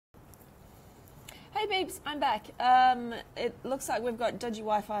Hey beeps, I'm back. It looks like we've got dodgy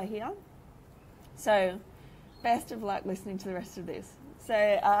Wi-Fi here. So, best of luck listening to the rest of this. So,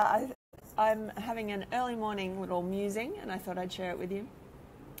 I'm having an early morning little musing, and I thought I'd share it with you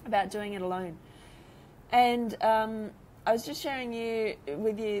about doing it alone. And I was just sharing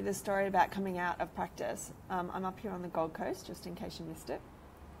with you the story about coming out of practice. I'm up here on the Gold Coast, just in case you missed it,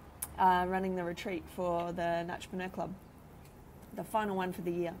 running the retreat for the Naturepreneur Club, the final one for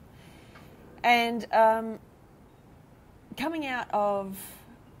the year. And coming out of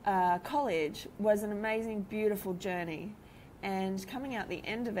college was an amazing, beautiful journey. And coming out the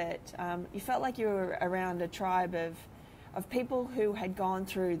end of it, you felt like you were around a tribe of people who had gone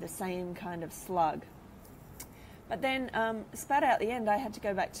through the same kind of slug. But then, spat out the end, I had to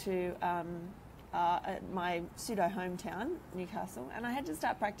go back to my pseudo hometown, Newcastle, and I had to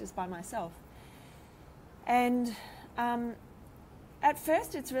start practice by myself. And at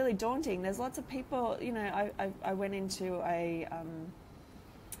first, it's really daunting. There's lots of people, you know, I went into a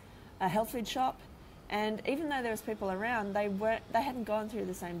health food shop, and even though there was people around, they hadn't gone through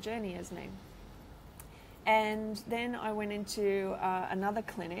the same journey as me. And then I went into another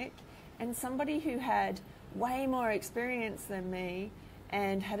clinic, and somebody who had way more experience than me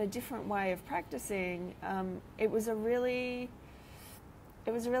and had a different way of practicing. It was a really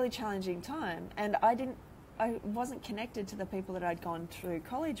challenging time, and I wasn't connected to the people that I'd gone through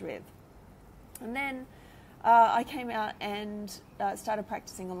college with. And then I came out and started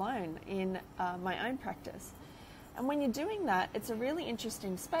practicing alone in my own practice. And when you're doing that, it's a really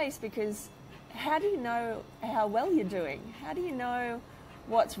interesting space, because how do you know how well you're doing? How do you know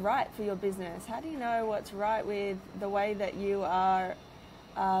what's right for your business? How do you know what's right with the way that you are,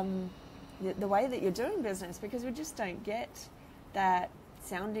 the way that you're doing business? Because we just don't get that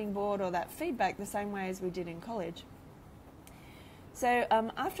sounding board or that feedback the same way as we did in college. So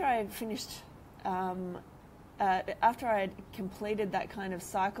after I finished, after I had completed that kind of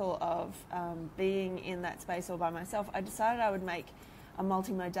cycle of being in that space all by myself, I decided I would make a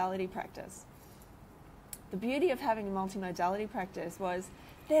multi-modality practice. The beauty of having a multi-modality practice was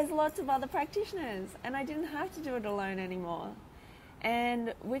there's lots of other practitioners, and I didn't have to do it alone anymore.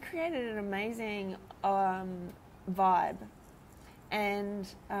 And we created an amazing vibe. And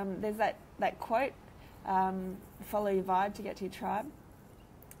there's that quote, follow your vibe to get to your tribe,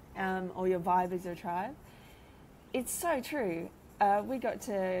 or your vibe is your tribe. It's so true. We got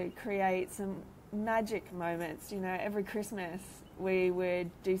to create some magic moments. You know, every Christmas we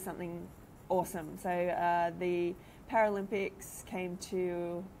would do something awesome. So the Paralympics came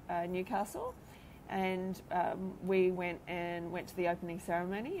to Newcastle, and we went to the opening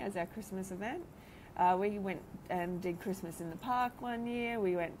ceremony as our Christmas event. We went and did Christmas in the park one year.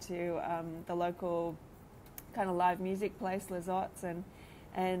 We went to the local kind of live music place, Lizottes,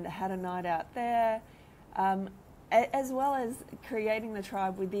 and had a night out there, as well as creating the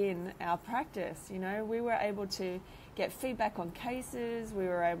tribe within our practice. You know, we were able to get feedback on cases. We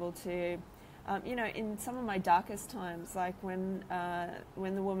were able to, you know, in some of my darkest times, like when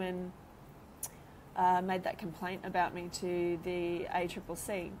the woman made that complaint about me to the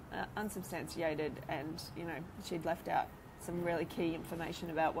ACCC, unsubstantiated, and you know, she'd left out some really key information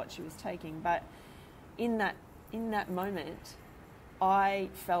about what she was taking. But in that moment, I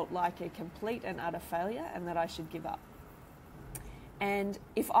felt like a complete and utter failure, and that I should give up. And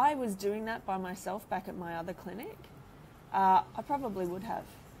if I was doing that by myself back at my other clinic, I probably would have.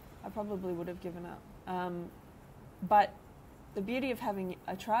 I probably would have given up. But the beauty of having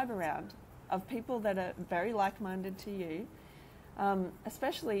a tribe around, of people that are very like-minded to you,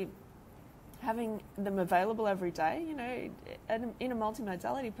 especially having them available every day. You know, in a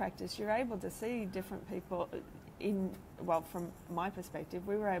multi-modality practice, you're able to see different people well, from my perspective,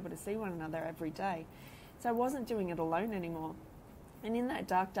 we were able to see one another every day. So I wasn't doing it alone anymore. And in that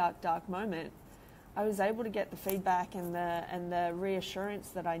dark moment, I was able to get the feedback and the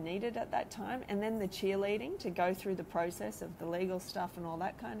reassurance that I needed at that time, and then the cheerleading to go through the process of the legal stuff and all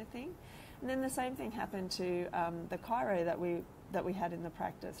that kind of thing. And then the same thing happened to the chiro that we had in the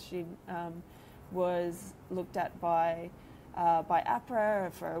practice. She was looked at by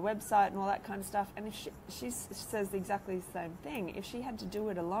APRA for a website and all that kind of stuff. And if she says exactly the same thing. If she had to do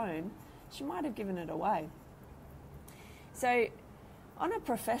it alone, she might have given it away. So on a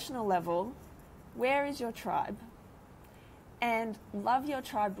professional level, where is your tribe? And love your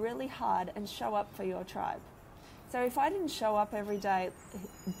tribe really hard and show up for your tribe. So if I didn't show up every day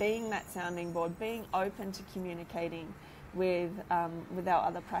being that sounding board, being open to communicating with our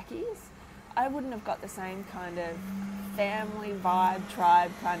other prackies, I wouldn't have got the same kind of family vibe,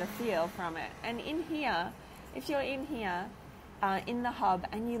 tribe kind of feel from it. And in here, if you're in here, in the hub,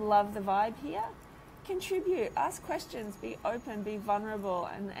 and you love the vibe here, contribute, ask questions, be open, be vulnerable,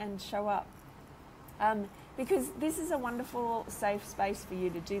 and show up. Because this is a wonderful, safe space for you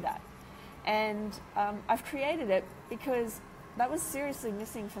to do that. And I've created it because that was seriously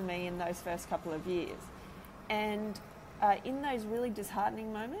missing for me in those first couple of years. And in those really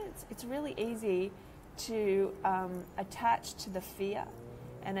disheartening moments, it's really easy to attach to the fear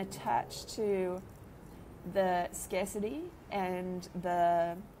and attach to the scarcity and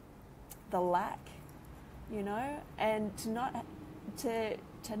the lack, you know, and to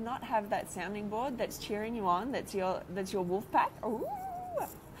not have that sounding board that's cheering you on, that's your wolf pack, ooh,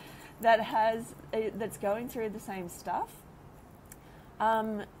 that's going through the same stuff,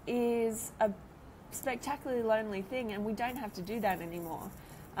 is a spectacularly lonely thing, and we don't have to do that anymore.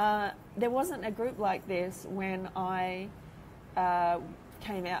 There wasn't a group like this when I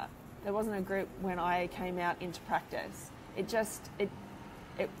came out. There wasn't a group when I came out into practice. It just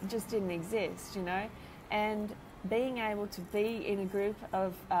didn't exist, you know. And being able to be in a group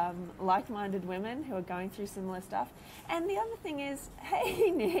of like-minded women who are going through similar stuff. And the other thing is,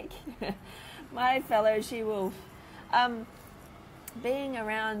 hey Nick, my fellow she-wolf, being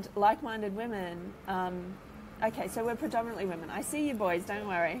around like-minded women. Okay, so we're predominantly women. I see you boys, don't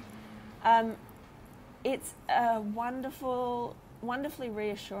worry. It's a wonderfully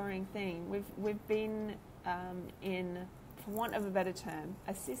reassuring thing. We've been in, for want of a better term,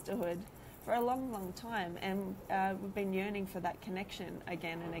 a sisterhood for a long time, and we've been yearning for that connection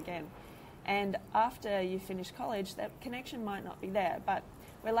again and again. And after you finish college, that connection might not be there, but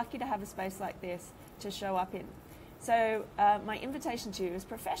we're lucky to have a space like this to show up in. So my invitation to you is,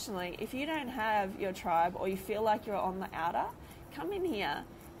 professionally, if you don't have your tribe or you feel like you're on the outer, come in here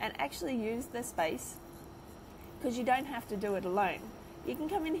and actually use the space, because you don't have to do it alone. You can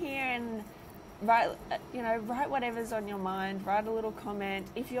come in here and write whatever's on your mind, write a little comment.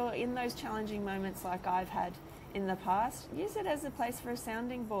 If you're in those challenging moments like I've had in the past, use it as a place for a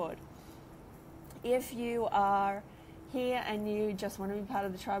sounding board. If you are here and you just want to be part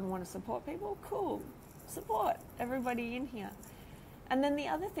of the tribe and want to support people, cool, support everybody in here. And then the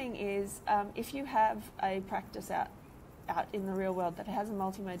other thing is, if you have a practice out in the real world that has a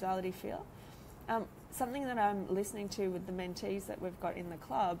multi-modality feel, something that I'm listening to with the mentees that we've got in the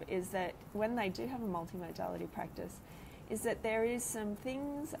club is that when they do have a multi-modality practice, is that there is some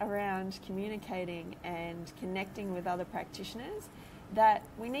things around communicating and connecting with other practitioners that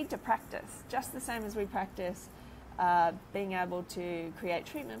we need to practice, just the same as we practice being able to create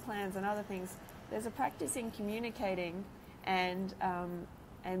treatment plans and other things. There's a practice in communicating and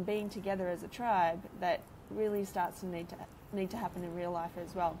being together as a tribe that really starts to need to happen in real life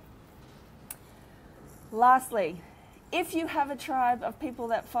as well. Lastly, if you have a tribe of people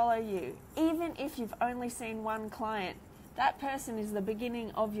that follow you, even if you've only seen one client, that person is the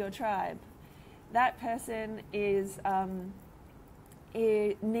beginning of your tribe. That person needs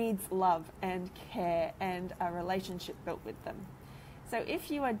love and care and a relationship built with them. So if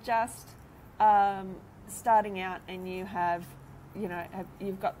you are just starting out and you have,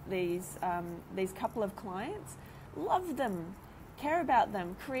 you've got these couple of clients, love them. Care about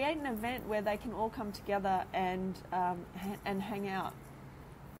them. Create an event where they can all come together and hang out.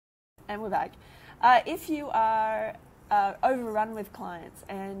 And we're back. If you are overrun with clients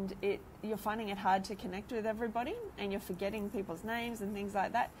and you're finding it hard to connect with everybody and you're forgetting people's names and things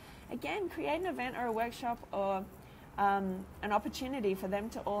like that, again, create an event or a workshop or an opportunity for them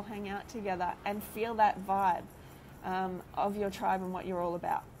to all hang out together and feel that vibe of your tribe and what you're all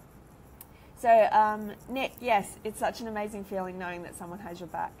about. So, Nick, yes, it's such an amazing feeling knowing that someone has your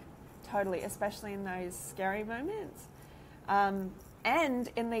back. Totally, especially in those scary moments. And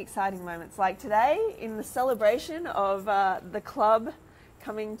in the exciting moments, like today, in the celebration of the club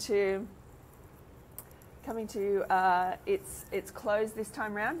coming to its close this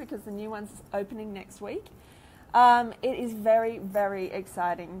time round, because the new one's opening next week. It is very, very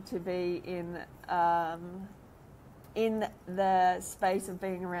exciting to be in the space of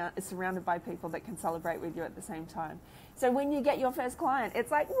being surrounded by people that can celebrate with you at the same time. So when you get your first client,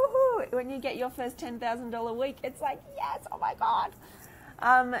 it's like, woohoo! When you get your first $10,000 week, it's like, yes, oh my God.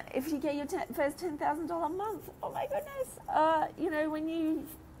 If you get your first $10,000 month, oh my goodness. When you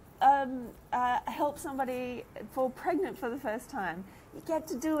help somebody fall pregnant for the first time, you get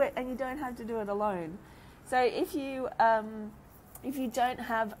to do it and you don't have to do it alone. So if you don't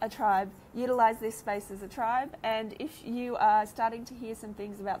have a tribe, utilize this space as a tribe. And if you are starting to hear some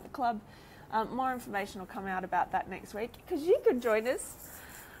things about the club, more information will come out about that next week, because you could join us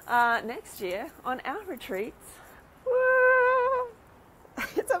next year on our retreats.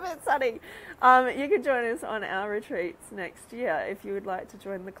 it's a bit sunny. You can join us on our retreats next year if you would like to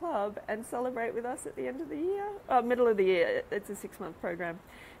join the club and celebrate with us at the end of the year, middle of the year. It's a 6-month program.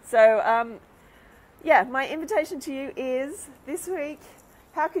 So, yeah, my invitation to you is this week,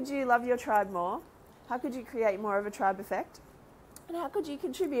 how could you love your tribe more? How could you create more of a tribe effect? And how could you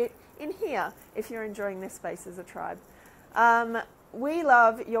contribute in here if you're enjoying this space as a tribe? We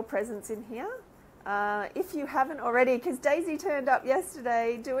love your presence in here. If you haven't already, because Daisy turned up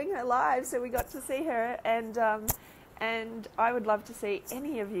yesterday doing her live, so we got to see her, and I would love to see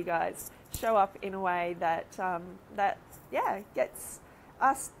any of you guys show up in a way that gets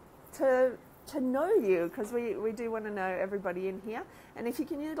us to know you, because we do want to know everybody in here. And if you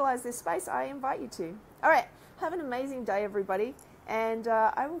can utilize this space, I invite you to. All right, have an amazing day, everybody, and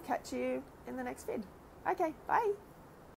I will catch you in the next vid. Okay, bye.